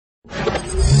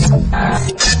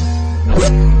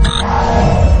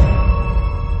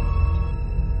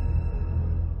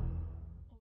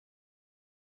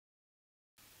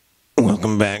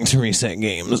Welcome back to Reset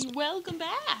Games. Welcome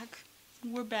back.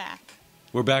 We're back.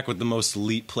 We're back with the most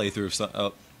elite playthrough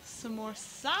of Some more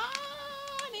Sonic.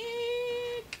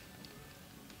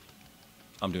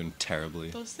 I'm doing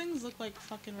terribly. Those things look like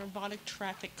fucking robotic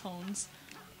traffic cones.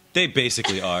 They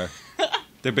basically are.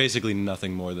 They're basically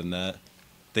nothing more than that.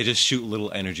 They just shoot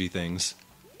little energy things.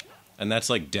 And that's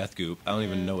like death goop. I don't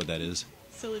even know what that is.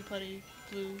 Silly putty,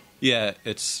 blue. Yeah,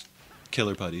 it's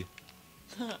killer putty.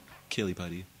 Killy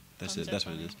putty. That's Puns it. That's are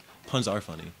what it funny. is. Puns are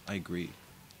funny. I agree.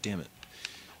 Damn it.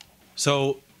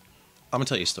 So, I'm gonna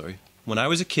tell you a story. When I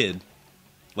was a kid,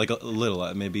 like a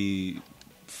little, maybe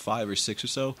 5 or 6 or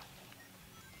so,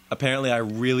 apparently I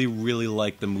really, really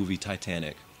liked the movie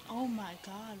Titanic. Oh my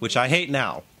god. Which I hate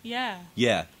now. Yeah.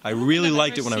 Yeah, I don't really think I've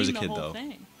liked it ever when I was a seen the kid, whole though.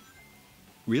 Thing.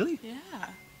 Really? Yeah.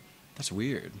 That's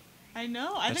weird. I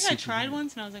know. I That's think I super tried weird.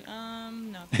 once and I was like,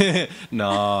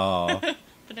 no. No.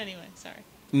 But anyway, sorry.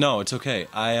 No, it's okay.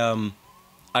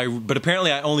 But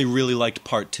apparently I only really liked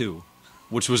part 2,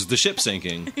 which was the ship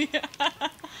sinking. Yeah.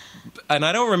 And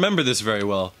I don't remember this very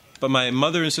well, but my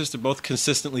mother and sister both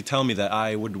consistently tell me that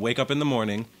I would wake up in the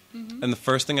morning, and the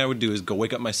first thing I would do is go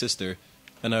wake up my sister,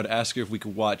 and I would ask her if we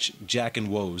could watch Jack and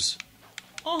Woes.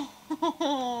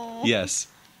 Oh. Yes.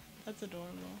 That's adorable.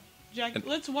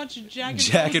 Let's watch Jack and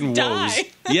Jack Rose and die.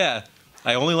 Woes. Yeah.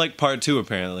 I only liked part 2,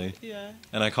 apparently. Yeah.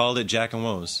 And I called it Jack and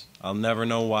Woes. I'll never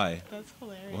know why. That's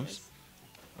hilarious. Whoops.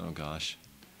 Oh, gosh.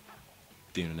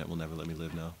 The internet will never let me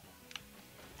live now.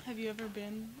 Have you ever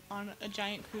been on a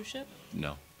giant cruise ship?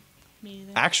 No. Me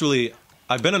either. Actually,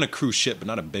 I've been on a cruise ship, but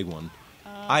not a big one.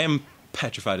 I am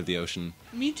petrified of the ocean.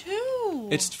 Me too.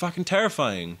 It's fucking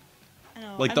terrifying. I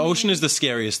know. Like, the ocean is the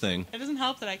scariest thing. It doesn't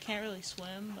help that I can't really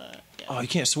swim, but yeah. Oh, you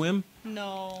can't swim?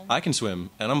 No. I can swim,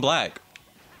 and I'm black.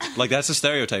 Like, that's a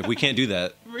stereotype. We can't do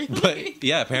that. Really? But,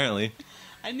 yeah, apparently.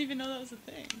 I didn't even know that was a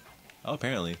thing. Oh,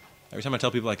 apparently. Every time I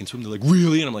tell people I can swim, they're like,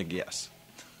 really? And I'm like, yes.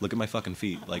 Look at my fucking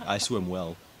feet. Like, I swim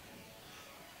well.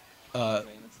 What were you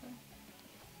gonna say?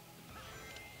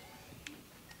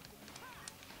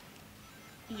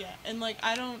 Yeah, and like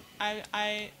I don't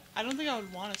think I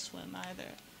would want to swim either.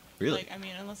 Really? Like, I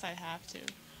mean, unless I have to.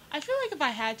 I feel like if I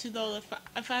had to, though,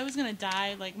 if I was gonna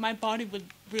die, like my body would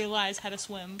realize how to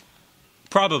swim.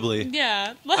 Probably.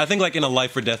 Yeah. I think, like, in a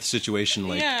life or death situation,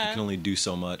 like, Yeah. you can only do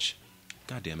so much.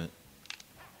 God damn it.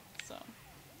 So,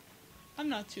 I'm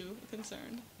not too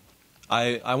concerned.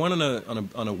 I went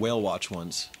on a whale watch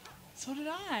once. So did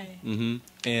I.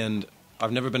 And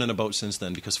I've never been in a boat since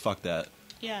then because fuck that.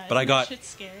 Yeah. But I isn't got that shit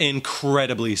scary?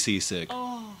 incredibly seasick.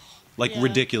 Oh. Like, yeah.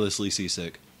 ridiculously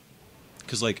seasick.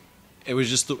 Because, like, it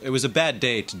was a bad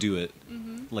day to do it.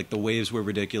 Like, the waves were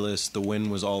ridiculous. The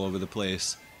wind was all over the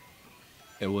place.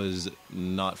 It was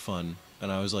not fun.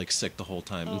 And I was, like, sick the whole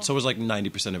time. And so was, like,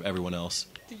 90% of everyone else.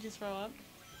 Did you throw up?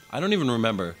 I don't even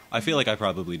remember. I feel like I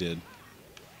probably did.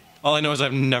 All I know is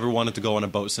I've never wanted to go on a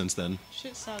boat since then.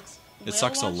 Shit sucks. It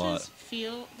sucks a Whale lot. watches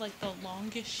feel like the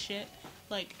longest shit.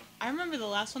 Like, I remember the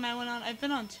last one I went on. I've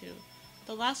been on 2.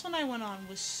 The last one I went on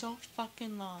was so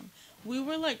fucking long. We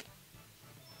were like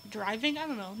driving. I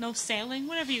don't know. No, sailing.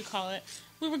 Whatever you call it.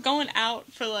 We were going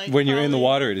out for like. When you're in the probably-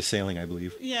 water, it is sailing, I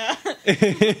believe. Yeah.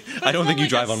 I don't think you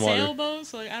drive on water. Sailboat.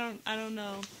 So like I don't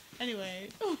know. Anyway,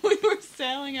 we were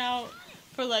sailing out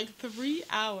for like 3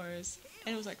 hours,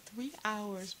 and it was like 3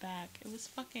 hours back. It was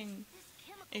fucking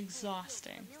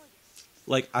exhausting.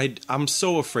 Like, I'm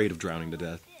so afraid of drowning to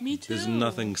death. Me too. There's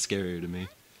nothing scarier to me.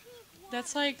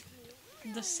 That's like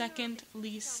the second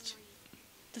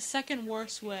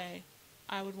worst way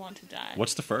I would want to die.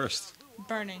 What's the first?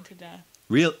 Burning to death.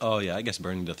 Oh, yeah, I guess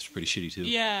burning to death is pretty shitty, too.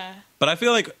 Yeah. But I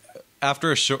feel like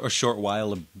after a short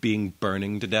while of being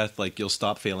burning to death, like, you'll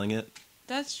stop feeling it.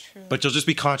 That's true. But you'll just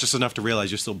be conscious enough to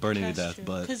realize you're still burning to death.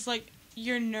 But because like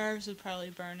your nerves would probably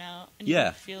burn out and Yeah. you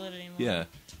wouldn't feel it anymore. yeah.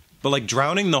 But, like,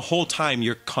 drowning the whole time,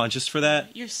 you're conscious for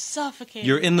that. You're suffocating.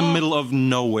 You're in the middle of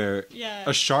nowhere. Yeah.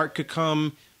 A shark could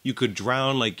come. You could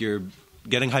drown. Like, you're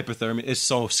getting hypothermia. It's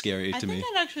so scary to me. I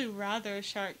think I'd actually rather a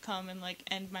shark come and like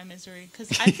end my misery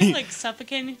because I feel like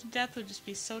suffocating to death would just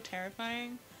be so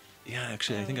terrifying. Yeah,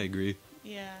 actually, I think I agree.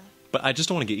 Yeah. But I just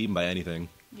don't want to get eaten by anything.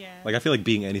 Yeah. Like, I feel like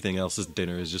being anything else's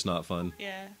dinner is just not fun.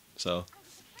 Yeah. So,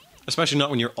 especially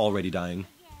not when you're already dying.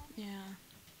 Yeah.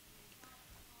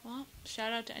 Well,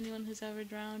 shout out to anyone who's ever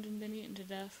drowned and been eaten to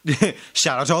death.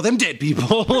 Shout out to all them dead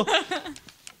people.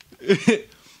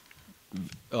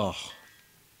 Oh,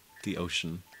 the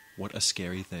ocean. What a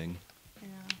scary thing. Yeah.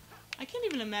 I can't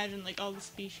even imagine like all the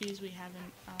species we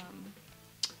haven't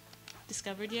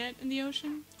discovered yet in the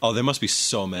ocean. Oh, there must be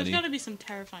so many. There's got to be some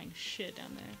terrifying shit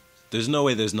down there. There's no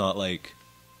way there's not, like,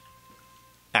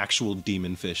 actual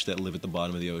demon fish that live at the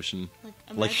bottom of the ocean.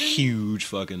 Like huge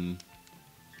fucking...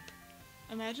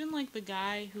 Imagine, like, the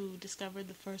guy who discovered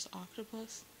the first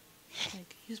octopus.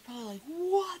 Like, he was probably like,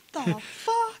 what the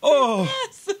fuck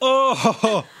is this?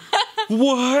 Oh!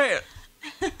 What?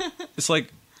 It's like...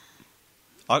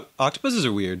 octopuses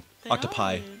are weird. They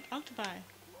Octopi. are weird. Octopi.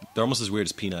 They're almost as weird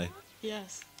as Pee-Nye.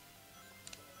 Yes.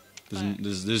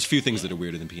 There's few things that are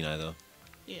weirder than Pee-Nye, though.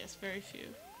 Yes, very few.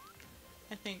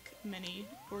 I think many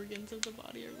organs of the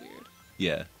body are weird.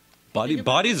 Yeah.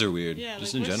 Bodies are weird, yeah,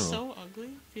 just like, in general. We're so ugly,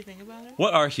 if you think about it.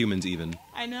 What are humans even?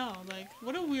 I know, like,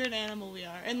 what a weird animal we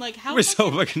are. And, like, how we're so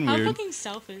fucking weird. How fucking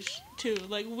selfish, too.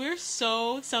 Like, we're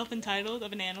so self-entitled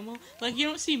of an animal. Like, you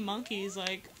don't see monkeys,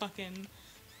 like, fucking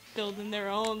building their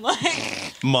own,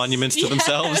 like... monuments to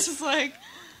themselves.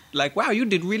 Like, wow, you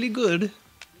did really good.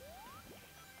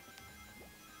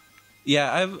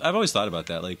 Yeah, I've always thought about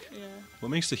that. Like, what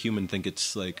makes the human think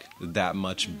it's, like, that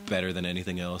much better than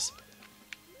anything else?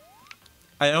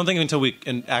 I don't think until we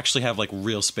can actually have, like,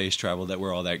 real space travel that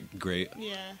we're all that great.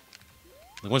 Yeah.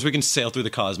 Like, once we can sail through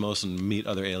the cosmos and meet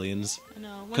other aliens. I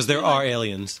know. Because there are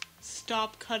aliens.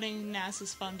 Stop cutting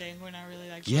NASA's funding. We're not really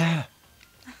like... Yeah.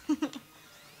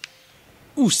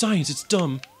 Ooh, science, it's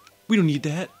dumb. We don't need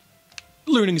that.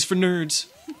 Learning is for nerds.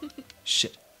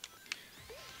 Shit.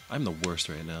 I'm the worst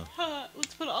right now.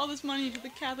 Let's put all this money into the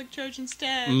Catholic Church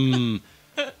instead.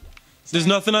 There's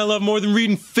nothing I love more than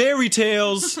reading fairy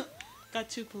tales. Got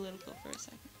too political for a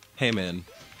second. Hey man,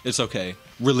 it's okay.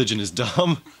 Religion is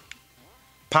dumb.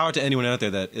 Power to anyone out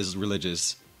there that is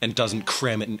religious and doesn't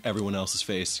cram it in everyone else's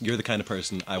face. You're the kind of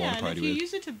person I want to party with. If you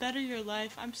use it to better your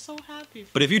life, I'm so happy for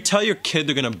But if you tell your kid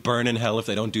they're gonna burn in hell if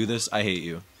they don't do this, I hate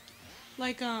you.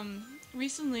 Like,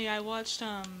 recently I watched,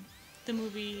 the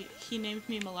movie He Named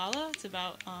Me Malala. It's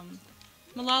about,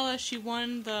 Malala. She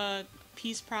won the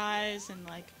Peace Prize, and,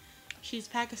 like, she's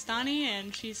Pakistani,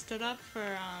 and she stood up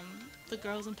for, the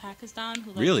girls in Pakistan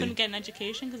who, like, couldn't get an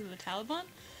education because of the Taliban.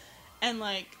 And,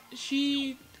 like,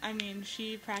 she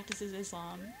practices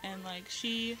Islam, and, like,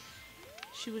 she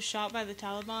was shot by the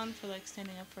Taliban for, like,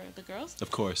 standing up for the girls. Of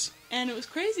course. And it was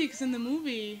crazy, because in the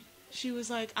movie, she was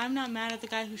like, I'm not mad at the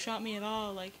guy who shot me at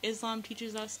all. Like, Islam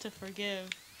teaches us to forgive.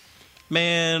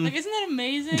 Man. Like, isn't that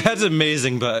amazing? That's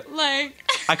amazing, but...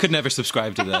 Like... I could never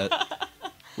subscribe to that.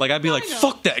 Like, I'd be like,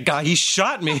 fuck that guy, he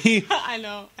shot me. I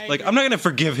know. Like, I'm not gonna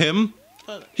forgive him.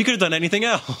 But, he could have done anything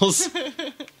else.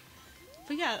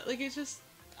 But yeah, like, it's just...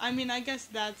 I mean, I guess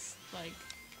that's, like...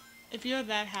 If you're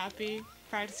that happy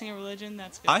practicing a religion,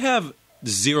 that's good. I have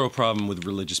zero problem with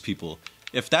religious people.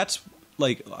 If that's...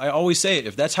 Like, I always say it,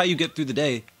 if that's how you get through the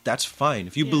day, that's fine.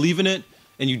 If you believe in it,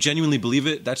 and you genuinely believe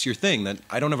it, that's your thing. That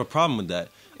I don't have a problem with that.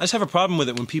 I just have a problem with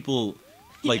it when people,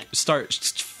 like, start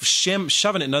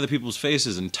shoving it in other people's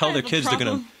faces and tell their kids they're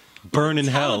gonna burn in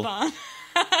hell.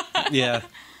 Yeah.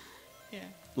 Yeah.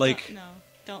 Like... No,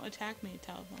 don't attack me,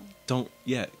 Taliban.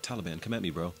 Taliban, come at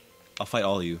me, bro. I'll fight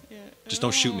all of you. Yeah. Just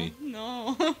don't shoot me.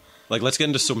 No. Like, let's get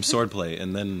into some swordplay,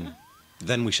 and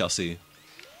then we shall see.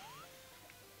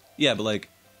 Yeah, but, like,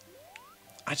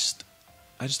 I just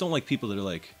don't like people that are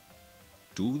like,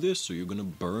 do this or you're gonna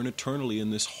burn eternally in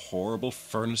this horrible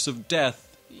furnace of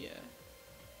death. Yeah.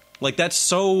 Like, that's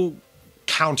so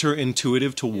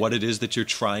counterintuitive to what it is that you're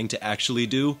trying to actually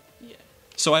do. Yeah.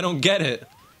 So I don't get it.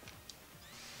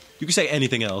 You can say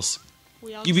anything else.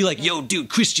 You'd be like, yo, dude,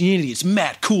 Christianity, it's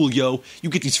mad cool, yo. You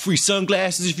get these free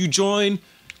sunglasses if you join.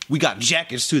 We got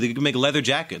jackets, too. They can make leather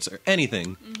jackets or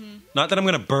anything. Mm-hmm. Not that I'm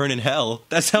going to burn in hell.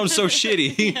 That sounds so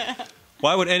shitty. Yeah.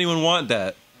 Why would anyone want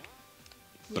that?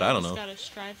 But I don't know. You just gotta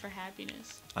strive for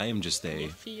happiness. I am just a... You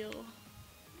feel...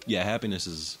 Yeah, happiness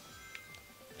is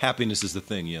the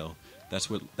thing, yo. That's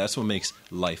what makes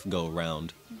life go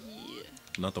round. Yeah.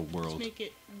 Not the world. Just make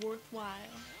it worthwhile.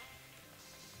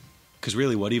 Because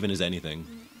really, what even is anything?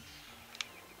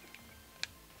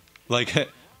 Like...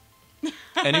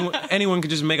 anyone could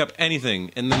just make up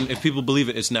anything, and then if people believe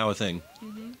it, it's now a thing.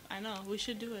 Mm-hmm. I know. We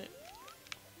should do it.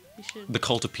 We should. The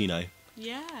cult of Pee-Nye.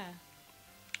 Yeah.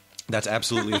 That's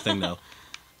absolutely a thing now.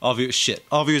 All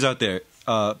viewers out there,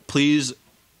 please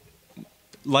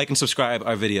like and subscribe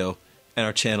our video and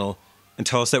our channel, and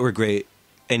tell us that we're great,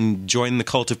 and join the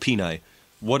cult of Pee-Nye.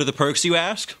 What are the perks, you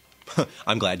ask?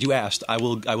 I'm glad you asked. I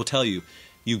will tell you.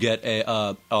 You get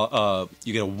a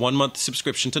 1 month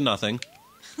subscription to nothing.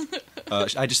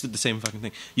 I just did the same fucking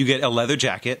thing. You get a leather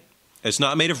jacket. It's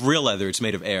not made of real leather, it's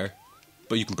made of air.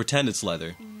 But you can pretend it's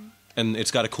leather. Mm-hmm. And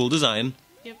it's got a cool design.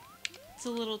 Yep. It's a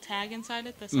little tag inside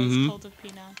it that says Cult of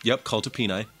Pee-Nye. Yep, Cult of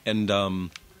Pee-Nye. And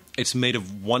It's made of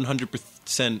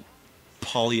 100%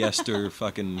 polyester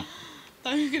fucking... I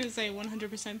thought you were going to say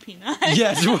 100% Pee-Nye.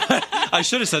 Yes, I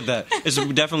should have said that. It's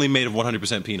definitely made of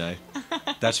 100% Pee-Nye.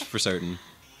 That's for certain.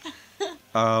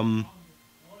 Yeah,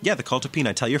 the cult of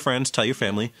Pee-Nye. Tell your friends, tell your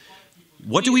family.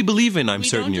 What do we believe in? I'm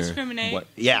certain you're... We don't discriminate. What?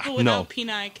 Yeah, People without no.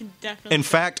 Pee-Nye can definitely... In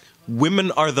fact,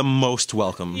 women are the most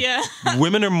welcome. Yeah.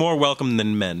 Women are more welcome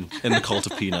than men in the cult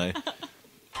of Pee-Nye.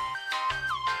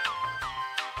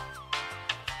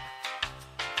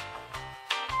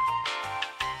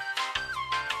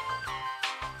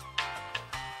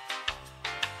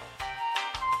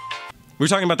 We're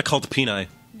talking about the cult of Pee-Nye.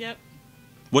 Yep.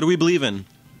 What do we believe in?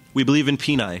 We believe in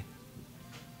Pee-Nye.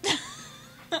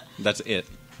 That's it.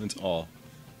 That's all.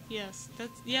 Yes.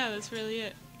 That's really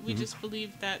it. We just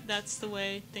believe that that's the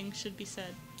way things should be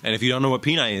said. And if you don't know what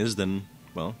Pee-Nye is, then,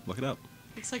 well, look it up.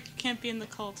 It's like you can't be in the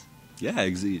cult. Yeah,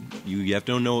 you have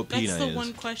to know what Pee-Nye is. That's the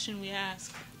one question we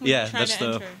ask. Yeah, that's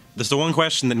the one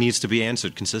question that needs to be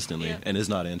answered consistently and is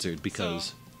not answered because...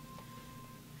 So,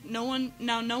 no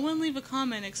one leave a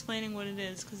comment explaining what it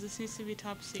is, because this needs to be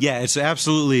top secret. Yeah, it's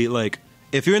absolutely, like,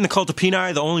 if you're in the cult of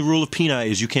Pee-Nye, the only rule of Pee-Nye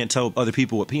is you can't tell other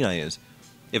people what Pee-Nye is.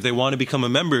 If they want to become a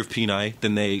member of Pee-Nye,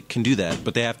 then they can do that,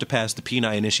 but they have to pass the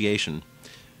Pee-Nye initiation.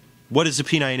 What is the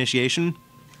Pee-Nye initiation?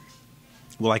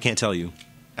 Well, I can't tell you,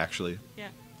 actually. Yeah.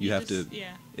 You have to...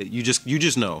 Yeah. You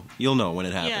just know. You'll know when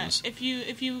it happens. Yeah,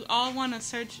 if you all want to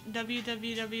search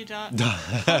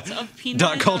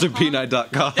www.cultofpeennye.com,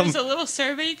 cultofpeennye.com. There's a little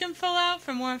survey you can fill out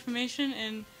for more information,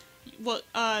 and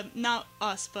not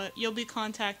us, but you'll be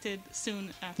contacted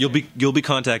soon after. You'll be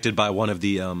contacted by one of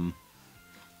the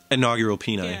inaugural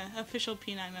Pee-Nye. Yeah, official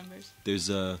Pee-Nye members.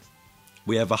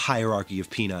 We have a hierarchy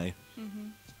of Pee-Nye. Mm-hmm.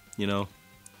 You know,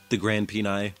 the Grand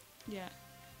Pee-Nye. Yeah.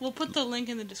 We'll put the link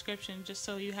in the description just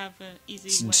so you have an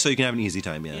easy way. So you can have an easy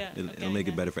time, yeah. Yeah, It'll make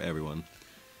it better for everyone.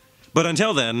 But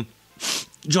until then,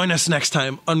 join us next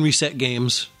time on Reset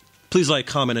Games. Please like,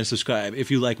 comment, and subscribe if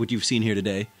you like what you've seen here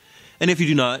today. And if you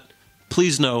do not,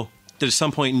 please know that at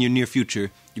some point in your near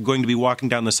future, you're going to be walking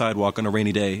down the sidewalk on a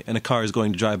rainy day, and a car is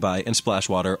going to drive by and splash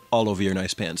water all over your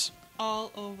nice pants.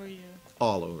 All over you.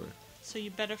 All over. So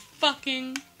you better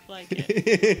fucking... like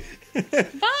it.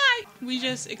 Bye. We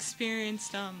just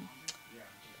experienced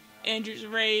Andrew's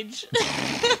rage.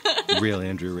 Real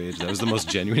Andrew rage. That was the most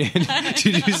genuine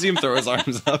Andrew. Did you see him throw his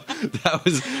arms up? That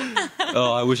was...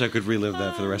 Oh, I wish I could relive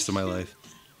that for the rest of my life.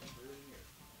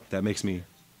 That makes me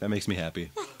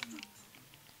happy.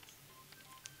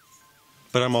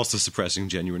 But I'm also suppressing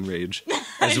genuine rage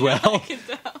as well. I can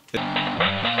tell.